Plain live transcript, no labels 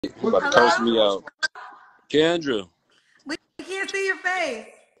You about to curse me out. Kendra. We can't see your face.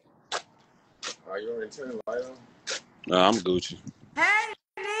 Are you already turning the light on? No, I'm Gucci. Hey,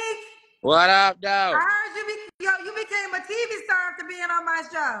 Nick. What up, dog? I heard you became a TV star after being on my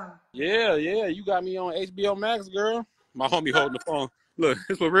show. Yeah. You got me on HBO Max, girl. My homie holding the phone. Look,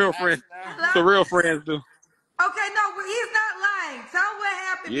 it's what real friends. It's what real friends do. Okay, no, but he's not lying. Tell him what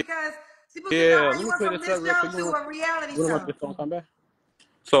happened because people can know Yeah. how Let you me went clear from this up this real show quick. to a reality You don't want show. this phone come back?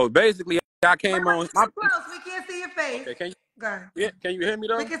 So basically, I came on. Close. We can't see your face. Okay, can you? Go. Yeah, can you hear me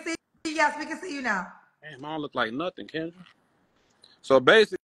though? We can see. Yes, we can see you now. Damn, I don't look like nothing, Kendra. So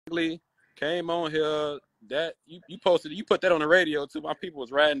basically, came on here. That you posted, you put that on the radio too. My people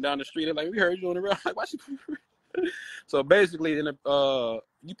was riding down the street. They're like, we heard you on the radio. I'm like, why she? So basically, in the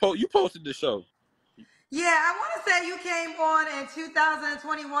you posted the show. Yeah, I want to say you came on in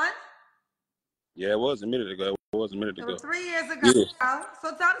 2021. Yeah, it was a minute ago. It was 3 years ago. Yeah.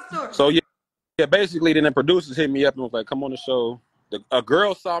 So tell the story. So yeah, basically, then the producers hit me up and was like, come on the show. A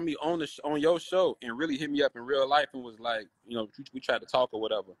girl saw me on your show and really hit me up in real life and was like, we tried to talk or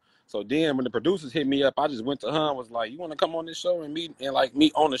whatever. So then when the producers hit me up, I just went to her and was like, you want to come on this show and meet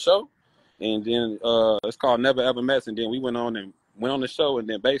on the show? And then it's called Never Ever Met. And then we went on the show, and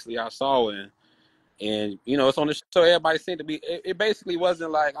then basically I saw it, and it's on the show. Everybody seemed to be. It basically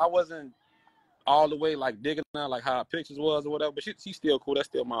wasn't like I wasn't all the way like digging out like how her pictures was or whatever. But she's still cool. That's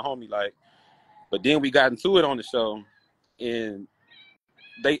still my homie. Like, but then we got into it on the show, and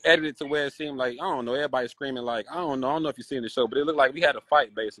they edited to where it seemed like, I don't know, everybody screaming like, I don't know if you've seen the show, but it looked like we had a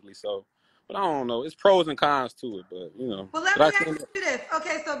fight basically. So, but I don't know. It's pros and cons to it, but Well, let me ask you this.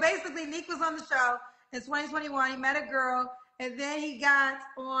 Okay, so basically, Nick was on the show in 2021. He met a girl, and then he got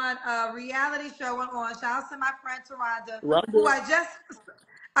on a reality show on. Shout out to my friend Taronda, who I just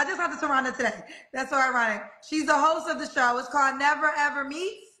talked to Taronda today. That's so ironic. She's the host of the show. It's called Never Ever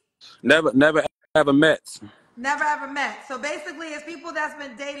Meets. Never ever met. Never ever met. So basically, it's people that's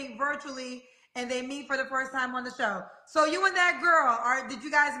been dating virtually and they meet for the first time on the show. So you and that girl, did you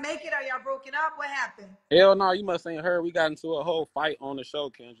guys make it? Are y'all broken up? What happened? Hell no, you must ain't heard. We got into a whole fight on the show,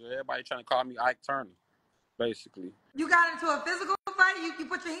 Kendra. Everybody trying to call me Ike Turner, basically. You got into a physical fight? You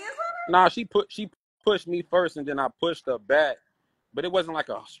put your hands on her? Nah, she pushed me first, and then I pushed her back. But it wasn't like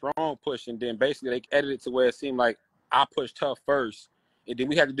a strong push, and then basically they edited to where it seemed like I pushed her first. And then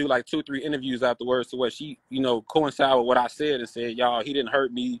we had to do like 2-3 interviews afterwards to where she, coincided with what I said and said, y'all, he didn't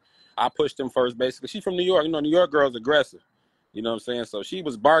hurt me. I pushed him first, basically. She's from New York. New York girls aggressive. You know what I'm saying? So she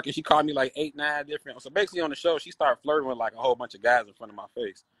was barking. She called me like 8-9 different. So basically on the show, she started flirting with like a whole bunch of guys in front of my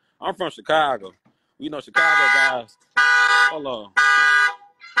face. I'm from Chicago. We know Chicago guys. Hold on.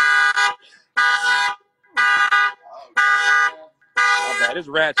 Oh, bad. It's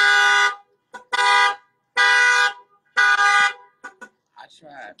ratchet.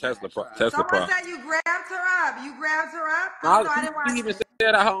 Tesla Someone said you grabbed her up. You grabbed her up? I'm sorry, I didn't watch she even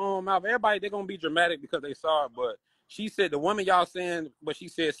said out her own mouth. Everybody, they're going to be dramatic because they saw it, but she said, the woman y'all saying what she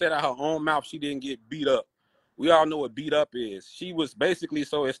said out her own mouth, she didn't get beat up. We all know what beat up is. She was basically,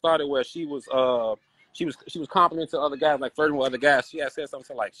 so it started where she was complimenting other guys, like flirting with other guys. She had said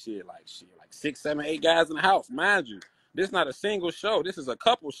something like 6, 7, 8 guys in the house. Mind you, this is not a single show. This is a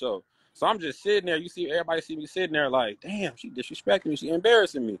couple show. So I'm just sitting there. Everybody see me sitting there like, damn, she disrespecting me. She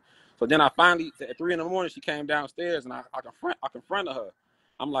embarrassing me. So then I finally, at 3 a.m, she came downstairs and I confronted her.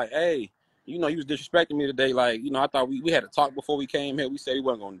 I'm like, hey, you was disrespecting me today. Like, I thought we had to talk before we came here. We said we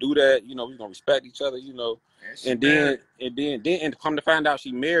wasn't going to do that. We was going to respect each other, And then come to find out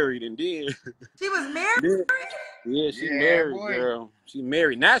she married. And then she was married? Yeah, she married, boy. Girl. She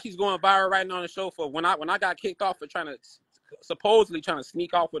married. Now she's going viral right now on the show for when I got kicked off for supposedly trying to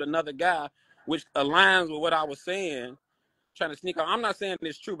sneak off with another guy, which aligns with what I was saying, trying to sneak off. I'm not saying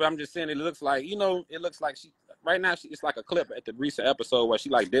it's true, but I'm just saying it looks like, it looks like she, right now, it's like a clip at the recent episode where she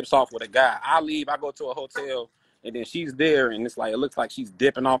like dips off with a guy. I leave, I go to a hotel, and then she's there, and it's like, it looks like she's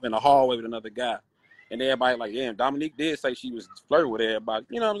dipping off in the hallway with another guy. And everybody like, damn, Dominique did say she was flirting with everybody.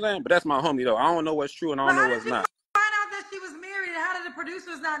 You know what I'm saying? But that's my homie, though. I don't know what's true, and I don't know what's not. Find out that she was married, and how did the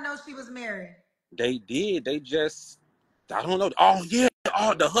producers not know she was married? They did. They just, I don't know. Oh, yeah.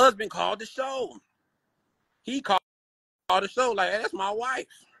 Oh, the husband called the show. He called the show like, hey, that's my wife.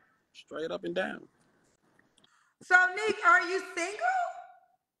 Straight up and down. So, Nick, are you single?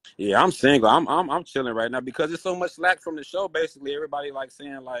 Yeah, I'm single. I'm chilling right now because there's so much slack from the show. Basically, everybody like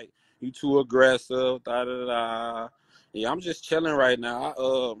saying like, you too aggressive, da-da-da. Yeah, I'm just chilling right now.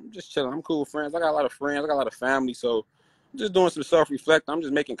 I'm just chilling. I'm cool with friends. I got a lot of friends. I got a lot of family. So I'm just doing some self-reflect. I'm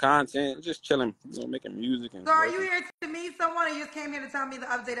just making content, just chilling, making music. And so are you here to meet someone or you just came here to tell me the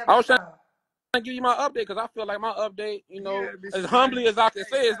update of the show? to give you my update because I feel like my update, you know, as humbly as I can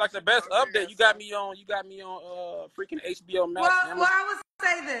say, it's like the best update. You got me on freaking HBO Max. Well, I would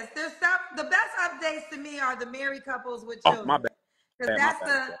say this: the best updates to me are the married couples with children. children. My bad. Because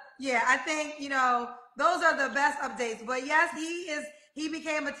I think, those are the best updates. But yes, he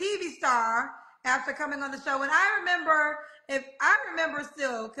became a TV star after coming on the show. And I remember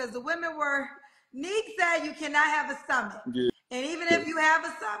still, because the women were, Neek said you cannot have a stomach. Yeah. And even if you have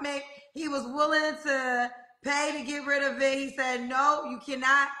a stomach, he was willing to pay to get rid of it. He said, no, you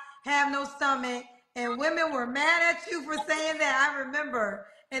cannot have no stomach. And women were mad at you for saying that. I remember.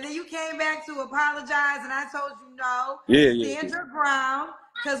 And then you came back to apologize, and I told you no. Stand your ground,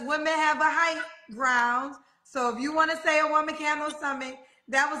 because women have a height ground. So if you want to say a woman can't have no stomach,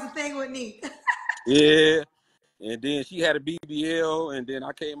 that was the thing with Neek. Yeah. And then she had a BBL, and then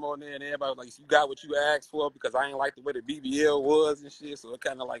I came on there, and everybody was like, you got what you asked for, because I ain't like the way the BBL was and shit, so it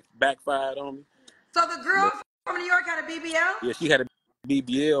kind of like backfired on me. So the girl from New York had a BBL? Yeah, she had a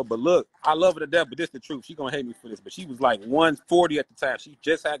BBL, but look, I love her to death, but this is the truth. She gonna hate me for this, but she was like 140 at the time. She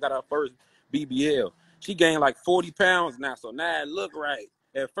just had got her first BBL. She gained like 40 pounds now, so now it look right.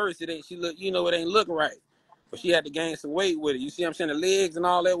 At first, it ain't look right. But she had to gain some weight with it. You see what I'm saying? The legs and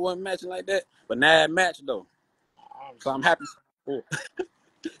all that wasn't matching like that, but now it matched though. So I'm happy.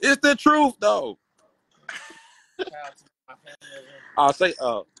 It's the truth, though. I'll say, wait.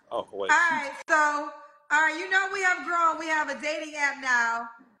 All right, so, you know we have grown. We have a dating app now,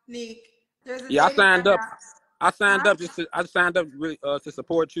 Neek. There's a dating I signed app up. now. I signed up really to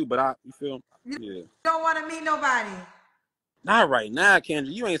support you, but you feel you don't want to meet nobody. Not right now,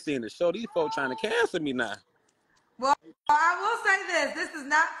 Kendra. You ain't seen the show. These folks trying to cancel me now. Well, I will say this. This is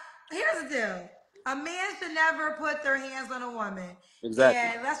not. Here's the deal. A man should never put their hands on a woman. Exactly.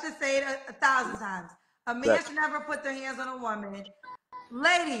 And let's just say it 1,000 times. A man should never put their hands on a woman.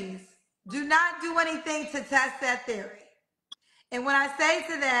 Ladies, do not do anything to test that theory. And when I say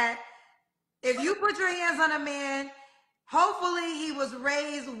to that, if you put your hands on a man, hopefully he was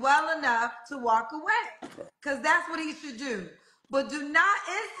raised well enough to walk away, because that's what he should do. But do not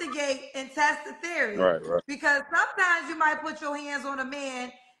instigate and test the theory. Right. Because sometimes you might put your hands on a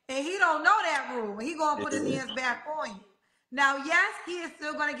man and he don't know that rule, and he gonna put his hands back on you. Now, yes, he is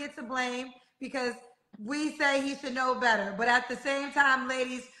still gonna get to blame because we say he should know better. But at the same time,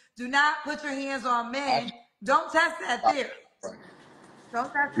 ladies, do not put your hands on men. Don't test that theory. Don't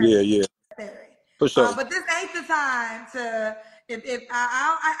test that theory. For sure. But this ain't the time to. If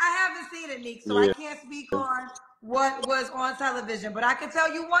I haven't seen it, Neek, so I can't speak on what was on television. But I can tell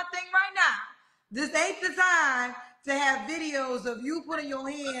you one thing right now: this ain't the time to have videos of you putting your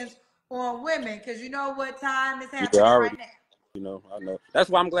hands on women, because you know what time is happening right now. I know. That's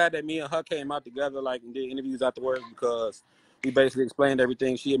why I'm glad that me and her came out together, like, and did interviews afterwards, because we basically explained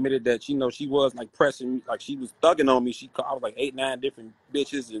everything. She admitted that she was like pressing me, like she was thugging on me. I was like 8, 9 different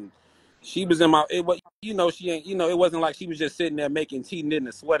bitches, and she was in my. It was, she ain't. It wasn't like she was just sitting there making tea, knitting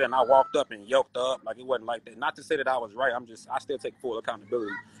a sweater, and I walked up and yoked her up. Like, it wasn't like that. Not to say that I was right. I still take full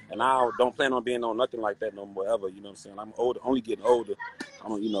accountability, and I don't plan on being on nothing like that no more ever. You know what I'm saying? I'm older, only getting older.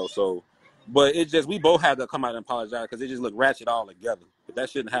 So. But it just, we both had to come out and apologize, because it just looked ratchet all together. But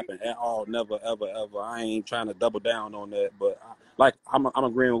that shouldn't happen at all. Never, ever, ever. I ain't trying to double down on that. But I'm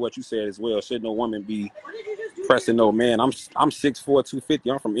agreeing with what you said as well. Should no woman be pressing no man? I'm 6'4",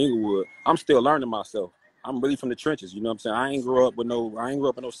 250. I'm from Inglewood. I'm still learning myself. I'm really from the trenches. You know what I'm saying? I ain't from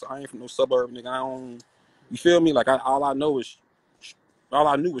no suburb, nigga. You feel me? Like, all I knew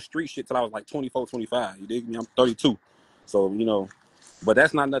was street shit till I was like 24, 25. You dig me? I'm 32. So, but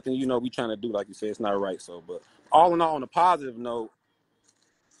that's not nothing, we trying to do, like you said, it's not right. So, but all in all, on a positive note,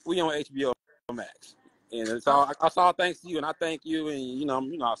 we on HBO Max. And it's all thanks to you, and I thank you, and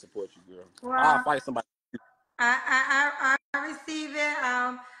I support you, girl. Well, I'll fight somebody. I receive it.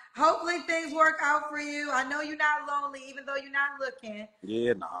 Hopefully things work out for you. I know you're not lonely, even though you're not looking.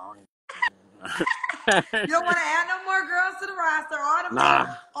 Yeah, no. You don't want to add no more girls to the roster.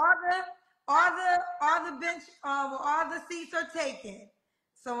 All the bench, all the seats are taken.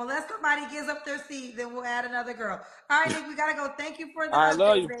 So unless somebody gives up their seat, then we'll add another girl. All right, Nick, we gotta go. Thank you for the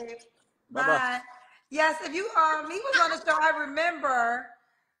update, babe. Bye. Yes, if you he was on the show. I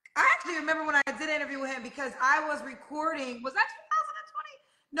actually remember when I did an interview with him, because I was recording. Was that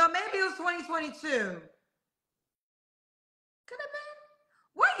 2020? No, maybe it was 2022. Could have been.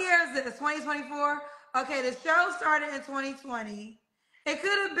 What year is this? 2024? Okay, the show started in 2020. It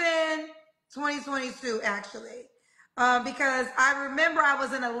could have been 2022, actually, because I remember I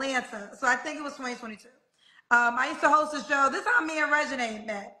was in Atlanta, so I think it was 2022. I used to host a show. This is how me and Regine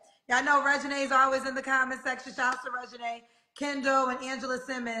met. Y'all know Regine's always in the comment section. Shout out to Regine, Kendall, and Angela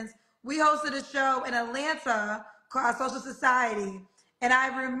Simmons we hosted a show in Atlanta called Social Society. And I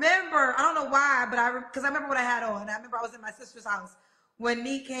remember, I don't know why, but because I remember what I had on. I remember I was in my sister's house when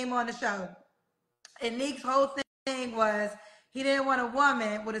Neek came on the show. And Neek's whole thing was he didn't want a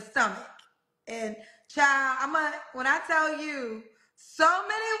woman with a stomach. And child, when I tell you, so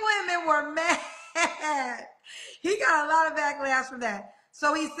many women were mad. He got a lot of backlash from that.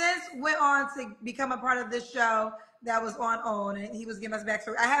 So he since went on to become a part of this show that was on OWN, and he was giving us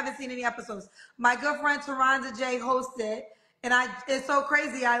backstory. I haven't seen any episodes. My good friend Taronda J hosted, and it's so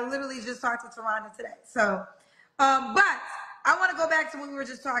crazy. I literally just talked to Taronda today. So, but I want to go back to what we were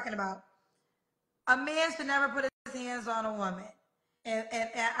just talking about. A man should never put his hands on a woman. And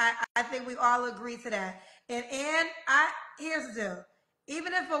I think we all agree to that. And here's the deal.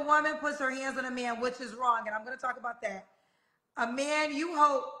 Even if a woman puts her hands on a man, which is wrong, and I'm going to talk about that, a man you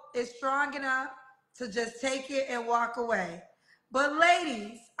hope is strong enough to just take it and walk away. But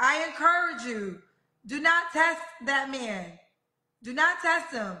ladies, I encourage you, do not test that man. Do not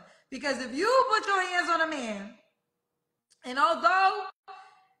test him. Because if you put your hands on a man, and although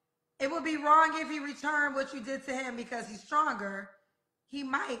it would be wrong if he returned what you did to him because he's stronger, he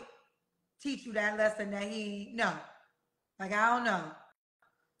might teach you that lesson that I don't know.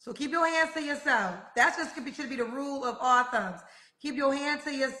 So keep your hands to yourself. That's just should be the rule of all thumbs. Keep your hands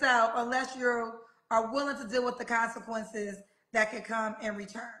to yourself unless you are willing to deal with the consequences that could come in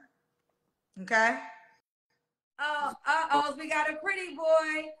return. Okay? Oh, we got a pretty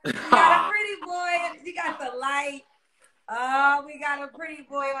boy. We got a pretty boy. You got the light. Oh, we got a pretty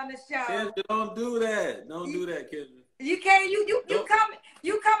boy on the show. Kendra, don't do that. Don't do that, Kendra. You can't. You coming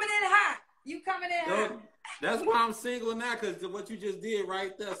in hot. You coming in hot. That's why I'm single now, because of what you just did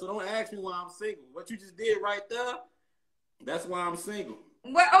right there. So don't ask me why I'm single. What you just did right there, that's why I'm single.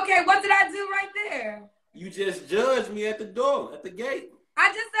 Okay, what did I do right there? You just judged me at the door, at the gate. I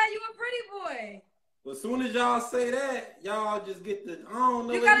just said you a pretty boy. But as soon as y'all say that, y'all just get the, I don't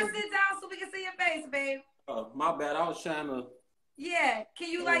know. You gotta sit down so we can see your face, babe. My bad. I was trying to. Yeah. Can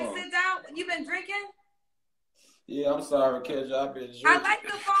you sit down? You been drinking? Yeah, I'm sorry, Kendra. I've been drinking. I like the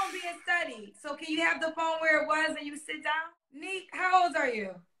phone being steady. So can you have the phone where it was and you sit down? Neek, how old are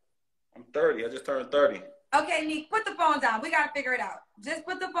you? I'm 30. I just turned 30. Okay, Neek, put the phone down. We gotta figure it out. Just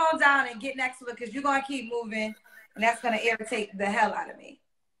put the phone down and get next to it because you're gonna keep moving, and that's gonna irritate the hell out of me.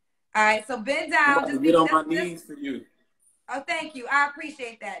 All right, so bend down. Just get on my knees for you. Oh, thank you. I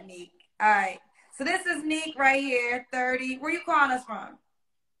appreciate that, Neek. All right. So this is Neek right here, 30. Where you calling us from?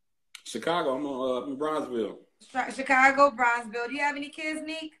 Chicago. I'm in Bronzeville. Chicago, Bronzeville. Do you have any kids,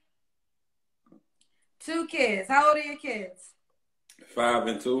 Neek? 2 kids. How old are your kids? 5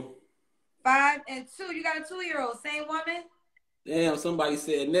 and 2. 5 and 2. You got a 2-year-old. Same woman? Damn, somebody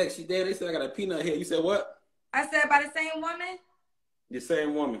said next. They said I got a peanut head. You said what? I said by the same woman? The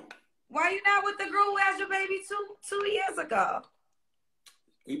same woman. Why you not with the girl who had your baby two years ago?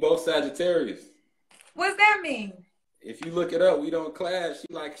 We both Sagittarius. What's that mean? If you look it up, we don't clash.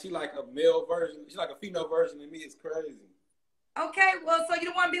 She like a male version. She's like a female version of me. It's crazy. Okay, well, so you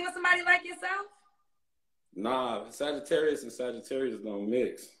don't want to be with somebody like yourself? Nah, Sagittarius and Sagittarius don't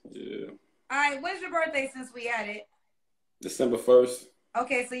mix. Yeah. All right, when's your birthday since we had it? December 1st.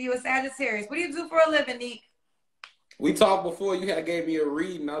 Okay, so you a Sagittarius. What do you do for a living, Neek? We talked before. You had gave me a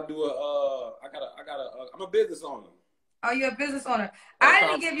reading. I'll do I'm a business owner. Oh, you're a business owner. I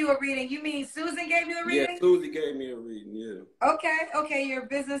didn't give you a reading. You mean Susan gave you a reading? Yeah, Susie gave me a reading, yeah. Okay, you're a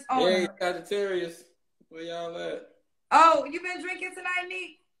business owner. Hey, Sagittarius. Where y'all at? Oh, you been drinking tonight,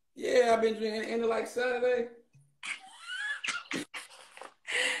 Neek? Yeah, I've been drinking. Ain't it like Saturday?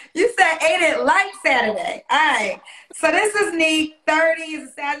 You said ain't it like Saturday. All right. So this is Neek, 30, is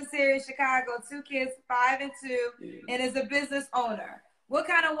a Sagittarius, Chicago, 2 kids, 5 and 2, and is a business owner. What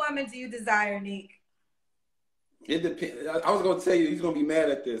kind of woman do you desire, Neek? It depends. I was gonna tell you he's gonna be mad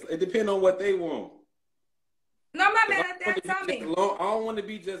at this. It depends on what they want. No, I'm not mad at that. Tell me. I don't want to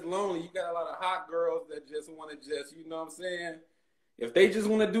be just lonely. You got a lot of hot girls that just want to you know what I'm saying? If they just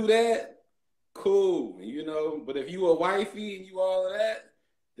want to do that, cool, you know. But if you a wifey and you all of that,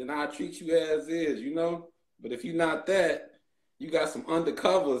 then I'll treat you as is, you know. But if you're not that, you got some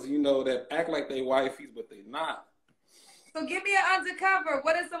undercovers, you know, that act like they wifeys, but they not. So give me an undercover.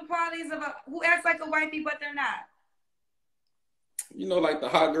 What are some qualities of who acts like a wifey, but they're not? You know, like the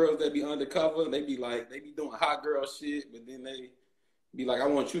hot girls that be undercover, they be doing hot girl shit, but then they be like, I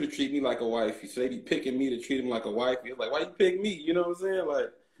want you to treat me like a wifey. So they be picking me to treat them like a wifey. It's like, why you pick me? You know what I'm saying?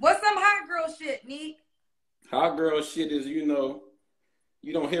 Like, what's some hot girl shit, Neek? Hot girl shit is, you know,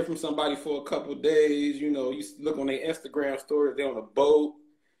 you don't hear from somebody for a couple days. You know, you look on their Instagram stories, they're on a boat.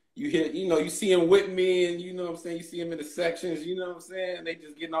 you hear, you know, you see them with me, and you know what I'm saying, you see them in the sections, you know what I'm saying? They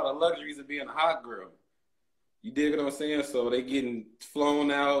just getting all the luxuries of being a hot girl. You dig what I'm saying? So they getting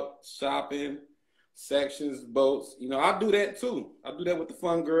flown out, shopping, sections, boats. You know, I do that too. I do that with the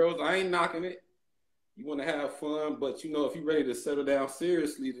fun girls. I ain't knocking it. You want to have fun, but you know, if you're ready to settle down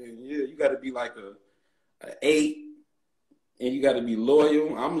seriously, then yeah, you got to be like a 8, and you got to be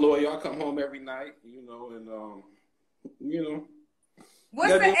loyal. I'm loyal. I come home every night, you know, and you know.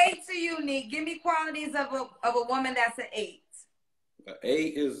 What's an 8 to you, Neek? Give me qualities of a woman that's an 8. An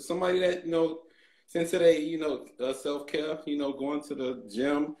 8 is somebody that, you know, since today, you know, self-care, you know, going to the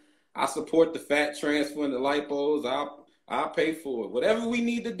gym. I support the fat transfer and the lipos. I'll pay for it. Whatever we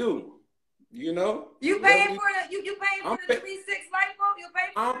need to do, you know. You paying for it? You paying for the 3-6 lipo? You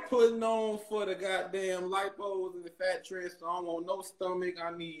pay for it? I'm putting on for the goddamn lipos and the fat transfer. I don't want no stomach.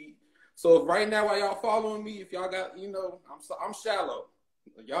 I need. So right now, while y'all following me, if y'all got, you know, I'm shallow.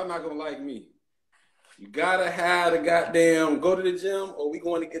 Y'all not gonna like me. You gotta have the goddamn go to the gym, or we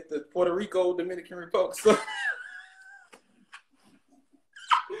going to get the Puerto Rico Dominican Republic. So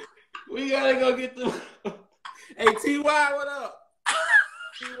we gotta go get the. Hey TY, what up?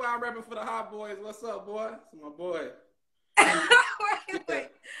 TY, I'm rapping for the Hot Boys. What's up, boy? It's my boy. wait.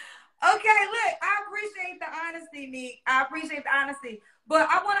 Okay, look, I appreciate the honesty, Neek. I appreciate the honesty. But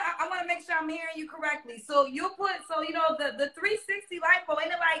I wanna make sure I'm hearing you correctly. So you put, so you know, the 360 lipo,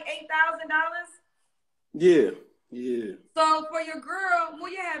 ain't it like $8,000? Yeah, yeah. So for your girl,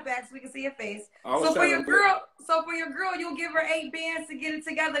 move your head back so we can see your face. So for your girl, you'll give her 8 bands to get it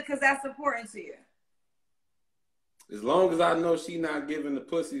together because that's important to you. As long as I know she not giving the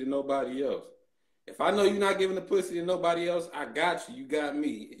pussy to nobody else. If I know you're not giving the pussy to nobody else, I got you. You got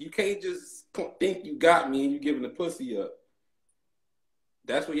me. You can't just think you got me and you giving the pussy up.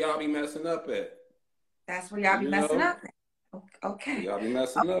 That's where y'all be messing up at. That's where y'all be messing up at. Okay. Y'all be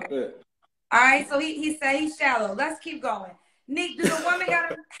messing up at. All right, so he said he's shallow. Let's keep going. Neek, does a woman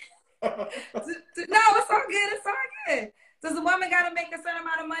gotta? No, it's all good. It's all good. Does a woman gotta make a certain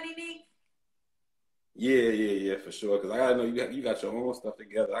amount of money, Neek? Yeah, for sure. Because I gotta know you got your own stuff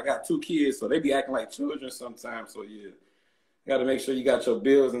together. I got 2 kids, so they be acting like children sometimes. So yeah, you gotta make sure you got your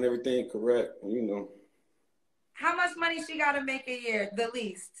bills and everything correct. You know. How much money she gotta make a year, the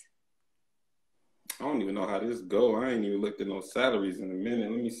least? I don't even know how this go. I ain't even looked at no salaries in a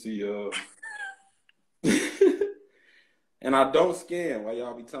minute. Let me see. And I don't scam. Why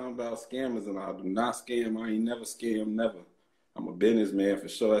y'all be talking about scammers? And I do not scam. I ain't never scam, never. I'm a businessman for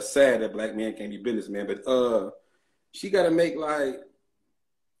sure. It's sad that black men can't be businessman, but she gotta make like,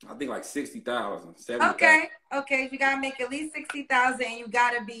 I think like 60,000, 70,000. Okay. You gotta make at least 60,000, and you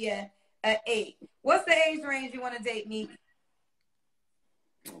gotta be a 8. What's the age range you want to date, Neek?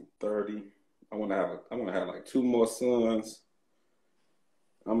 I'm 30. I want to have like 2 more sons.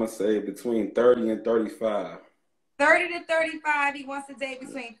 I'm gonna say between 30 and 35. 30 to 35. He wants to date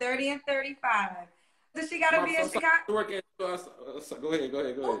between 30 and 35. Does she gotta be in Chicago? Go ahead. Who you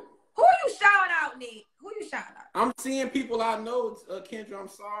shouting out, Neek? Who you shouting out? I'm seeing people I know. Kendra, I'm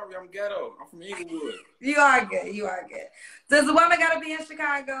sorry. I'm ghetto. I'm from Inglewood. You are good. Does the woman gotta be in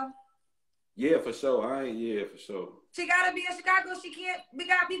Chicago? Yeah, for sure. For sure. She gotta be in Chicago. She can't. We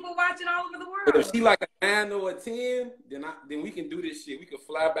got people watching all over the world. But if she like a 9 or a 10, then we can do this shit. We can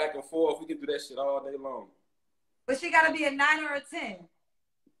fly back and forth. We can do that shit all day long. But she gotta be a 9 or a 10.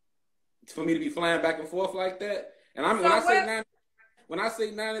 For me to be flying back and forth like that, and when I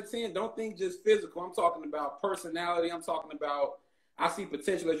say 9 or 10, don't think just physical. I'm talking about personality. I'm talking about I see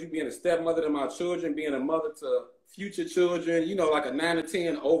potential as you being a stepmother to my children, being a mother to future children. You know, like a 9 or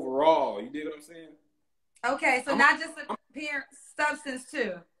 10 overall. You dig what I'm saying? Okay, so not just appearance, substance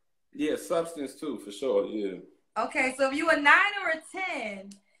too. Yeah, substance too, for sure. Yeah. Okay, so if you a 9 or a 10,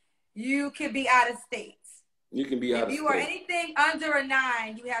 you could be out of state. You can be out of state. If you are anything under a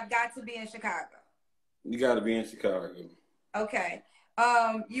 9, you have got to be in Chicago. You got to be in Chicago. Okay.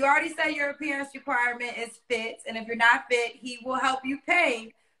 You already said your appearance requirement is fit, and if you're not fit, he will help you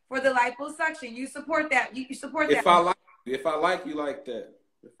pay for the liposuction. You support that. You support that. If I like you like that.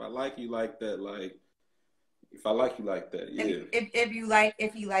 If I like you like that, yeah.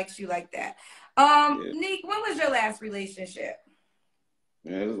 If he likes you like that. Yeah. Neek, when was your last relationship?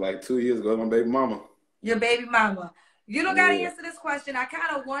 Man, it was like 2 years ago. My baby mama. Your baby mama. You don't gotta answer this question. I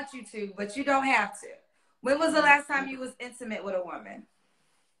kind of want you to, but you don't have to. When was the last time you was intimate with a woman?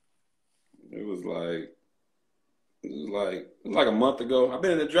 It was like a month ago. I've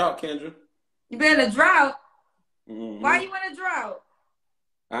been in a drought, Kendra. You been in a drought? Mm-hmm. Why you in a drought?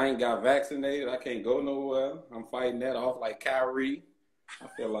 I ain't got vaccinated. I can't go nowhere. I'm fighting that off like Kyrie. I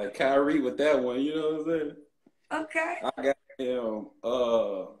feel like Kyrie with that one. You know what I'm saying? Okay. I got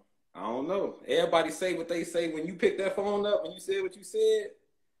I don't know. Everybody say what they say. When you pick that phone up, when you said what you said,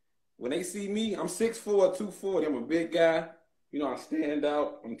 when they see me, I'm 6'4", 240. I'm a big guy. You know, I stand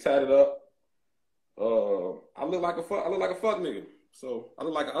out. I'm tatted up. I look like a fuck nigga. So I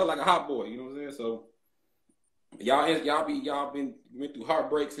look like a hot boy. You know what I'm saying? So y'all went through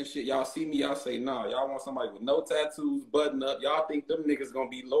heartbreaks and shit. Y'all see me, y'all say, nah. Y'all want somebody with no tattoos, button up. Y'all think them niggas gonna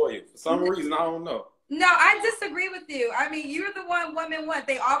be loyal for some reason. I don't know. No, I disagree with you. I mean, you're the one women want.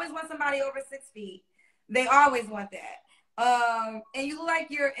 They always want somebody over 6 feet. They always want that. And you look like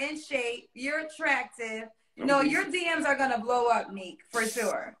you're in shape. You're attractive. No, your DMs are gonna blow up, Neek, for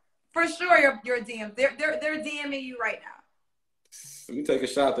sure. For sure, your DMs. They're DMing you right now. Let me take a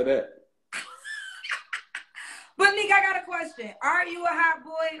shot to that. But Neek, I got a question. Are you a hot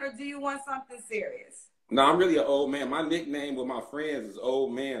boy or do you want something serious? No, I'm really an old man. My nickname with my friends is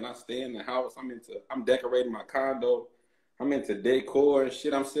old man. I stay in the house. I'm decorating my condo. I'm into decor and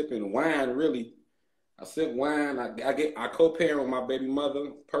shit. I'm sipping wine, really. I sip wine. I co-parent with my baby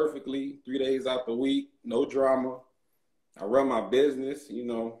mother perfectly 3 days out the week. No drama. I run my business, you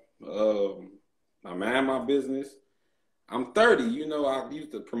know. I mind my business. I'm 30, you know. I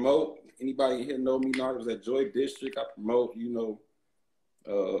used to promote. Anybody here know me now? I was at Joy District. I promote, you know.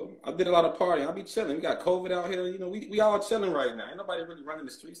 I did a lot of partying. I be chilling. We got COVID out here. You know, we all chilling right now. Ain't nobody really running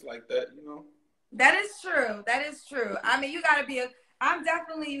the streets like that, you know. That is true. That is true. I mean, you got to be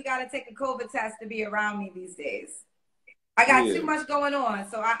you got to take a COVID test to be around me these days. I got too much going on.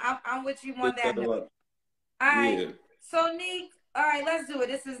 So I'm with you on that note. All right. Yeah. So Neek, all right, let's do it.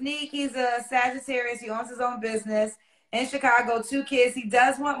 This is Neek. He's a Sagittarius. He owns his own business in Chicago, 2 kids. He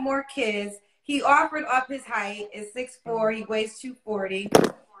does want more kids. He offered up his height. Is 6'4". He weighs 240.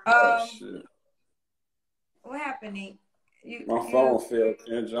 Shit. What happened, Neek? My phone failed,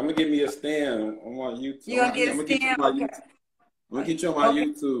 Kendra. I'm gonna give me a stand on my YouTube. You gonna get a stand? Okay. I'm gonna get you on my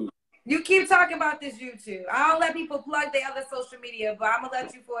YouTube. You keep talking about this YouTube. I don't let people plug their other social media, but I'm gonna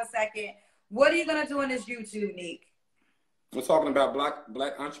let you for a second. What are you gonna do on this YouTube, Neek? We're talking about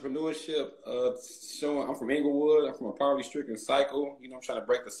black entrepreneurship. Showing I'm from Inglewood. I'm from a poverty-stricken cycle. You know, I'm trying to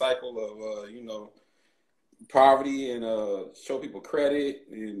break the cycle of you know, poverty and show people credit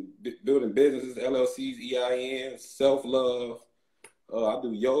and building businesses, LLCs, EINs, self-love. I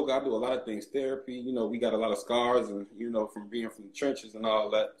do yoga. I do a lot of things, therapy. You know, we got a lot of scars and, you know, from being from the trenches and all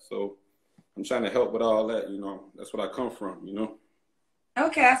that. So I'm trying to help with all that, you know. That's what I come from, you know.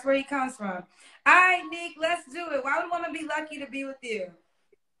 Okay, that's where he comes from. All right, Neek, let's do it. Why would I want to be lucky to be with you?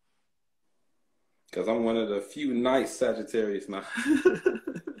 Because I'm one of the few nice Sagittarius now.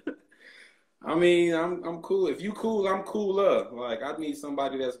 I mean, I'm cool. If you cool, I'm cooler. Like, I need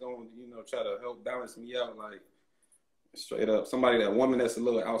somebody that's going to, you know, try to help balance me out, like, straight up. That woman that's a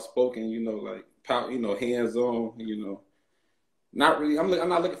little outspoken, you know, like, you know, hands-on, you know. Not really. I'm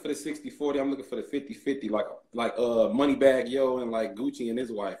not looking for the 60-40. I'm looking for the 50-50, like Moneybagg Yo and like Gucci and his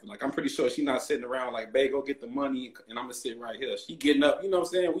wife. Like, I'm pretty sure she's not sitting around like, babe, go get the money, and I'm gonna sit right here. She getting up, you know what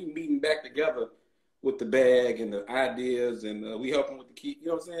I'm saying? We meeting back together with the bag and the ideas, and we helping with the key. You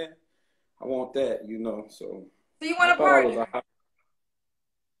know what I'm saying? I want that, you know. So you want a partner?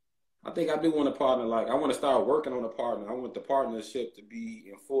 I think I do want a partner. Like, I want to start working on a partner. I want the partnership to be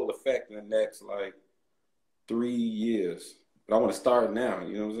in full effect in the next like 3 years. But I want to start now,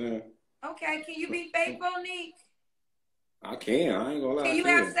 you know what I'm saying? Okay, can you be faithful, Neek? I can. I ain't gonna lie. Can you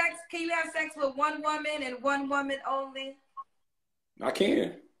have sex with one woman and one woman only? I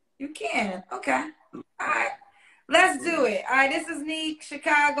can. You can. Okay. All right. Let's do it. All right, this is Neek,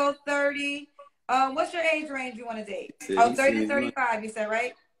 Chicago, 30. What's your age range you want to date? 30 to 35, you said,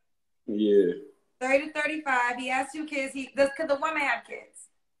 right? Yeah. 30 to 35. He has 2 kids. Could the woman have kids?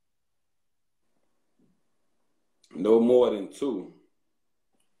 No more than 2.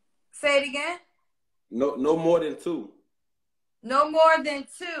 Say it again. No more than 2. No more than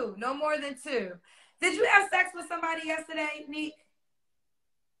 2. No more than 2. Did you have sex with somebody yesterday, Neek?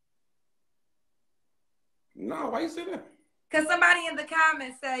 No, why you say that? Because somebody in the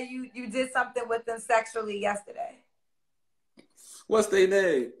comments said you did something with them sexually yesterday. What's their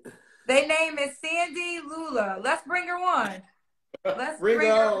name? Their name is Sandy Lula. Let's bring her on. Bring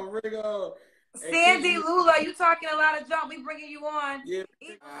her on. Sandy Lula, you talking a lot of junk. We bringing you on. Yeah.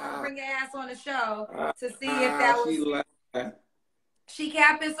 Bring your ass on the show to see if that was. She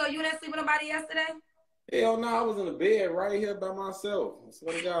capping. So you didn't sleep with nobody yesterday? Hell no, I was in the bed right here by myself. I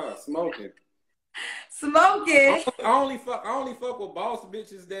swear to God, smoking. Smoking. I only fuck with boss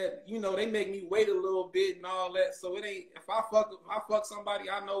bitches that, you know, they make me wait a little bit and all that. So it ain't, if I fuck somebody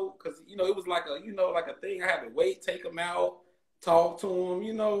I know, because, you know, it was like a, you know, like a thing. I had to wait, take them out, talk to them,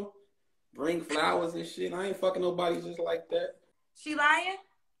 you know, bring flowers and shit. I ain't fucking nobody just like that. She lying?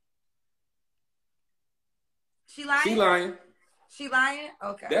 She lying? She lying. She lying?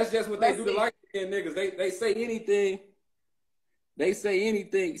 Okay. That's just what they do to light skinned niggas. They say anything. They say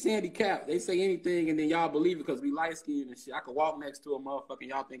anything. Sandy Cap. They say anything and then y'all believe it because we light skinned and shit. I could walk next to a motherfucker and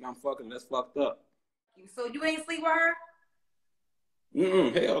y'all think I'm fucking. That's fucked up. So you ain't sleep with her?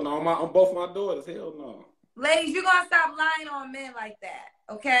 Hell no. On both my daughters. Hell no. Ladies, you gonna stop lying on men like that.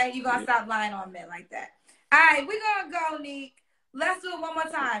 Okay? You gonna stop lying on men like that. All right, we gonna go, Neek. Let's do it one more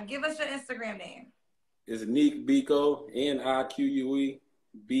time. Give us your Instagram name. It's Neek Biko, Nique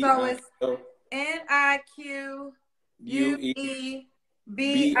B. So it's Nique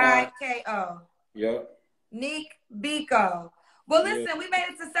Yep. Neek Biko. Well, listen, we made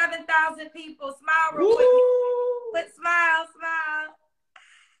it to 7,000 people. Smile real quick. Smile.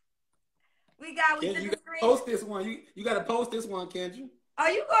 We did the screen. Post this one. You gotta post this one, can't you? Oh,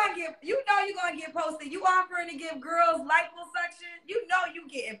 you're gonna get posted. You offering to give girls liposuction? You know you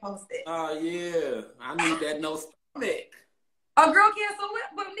getting posted. Oh yeah. I need that no stomach. A girl can't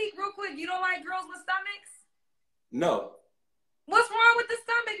but Neek, real quick, you don't like girls with stomachs? No. What's wrong with the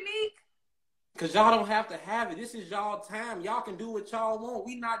stomach, Neek? Cause y'all don't have to have it. This is y'all time. Y'all can do what y'all want.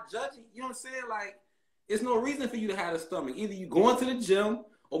 We not judging. You know what I'm saying? Like, it's no reason for you to have a stomach. Either you going to the gym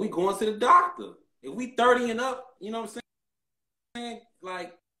or we going to the doctor. If we 30 and up, you know what I'm saying?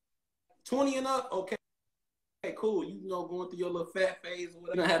 Like 20 and up, okay, cool. You know, going through your little fat phase or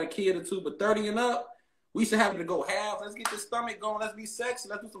whatever. You had a kid or two, but 30 and up, we should have to go half. Let's get the stomach going. Let's be sexy.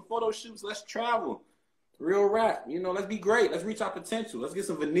 Let's do some photo shoots. Let's travel. Real rap. You know, let's be great. Let's reach our potential. Let's get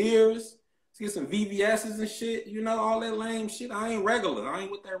some veneers. Let's get some VVS's and shit. You know, all that lame shit. I ain't regular. I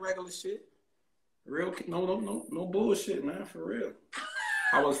ain't with that regular shit. Real, no bullshit, man. For real.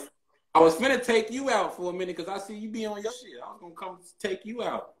 I was finna take you out for a minute because I see you be on your shit. I was gonna come take you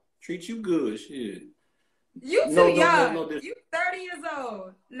out, treat you good, shit. You too young. You 30 years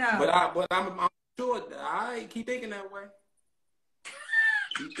old. No. But I'm sure. I keep thinking that way.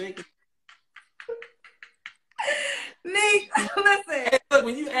 Keep thinking. Neek, listen. Hey, look,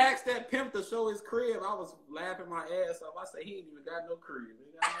 when you asked that pimp to show his crib, I was laughing my ass off. I said he ain't even got no crib.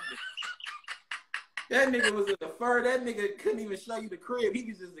 That nigga was in the fur. That nigga couldn't even show you the crib. He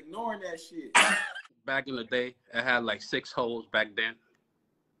was just ignoring that shit. Back in the day, I had like 6 hoes back then.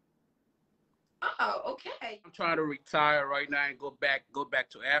 Oh, okay. I'm trying to retire right now and go back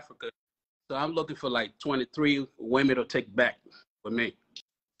to Africa. So I'm looking for like 23 women to take back with me.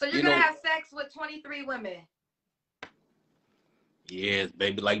 So you're gonna have sex with 23 women? Yes,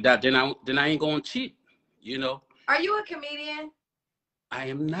 baby, like that. Then I ain't gonna cheat, you know. Are you a comedian? I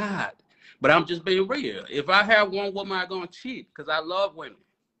am not. But I'm just being real. If I have one woman, I'm going to cheat because I love women.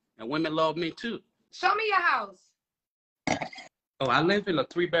 And women love me too. Show me your house. Oh, I live in a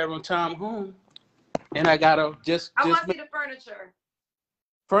 3-bedroom townhome. And I got to just... I want to see the furniture.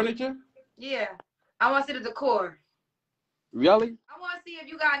 Furniture? Yeah. I want to see the decor. Really? I want to see if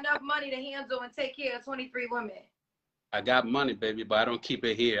you got enough money to handle and take care of 23 women. I got money, baby, but I don't keep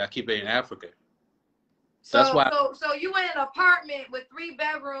it here. I keep it in Africa. So, that's why. So you in an apartment with 3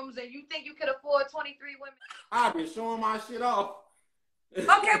 bedrooms and you think you could afford 23 women? I've been showing my shit off. Okay,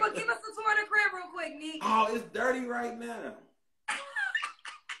 but give us a tour of the crib real quick, Neek. Oh, it's dirty right now.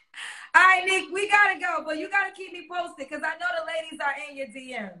 All right, Neek, we gotta go, but you gotta keep me posted because I know the ladies are in your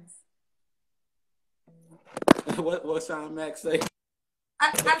DMs. What Sean Max say?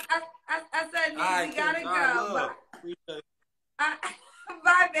 I said, Neek, we gotta go. Bye.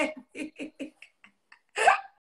 Bye, baby.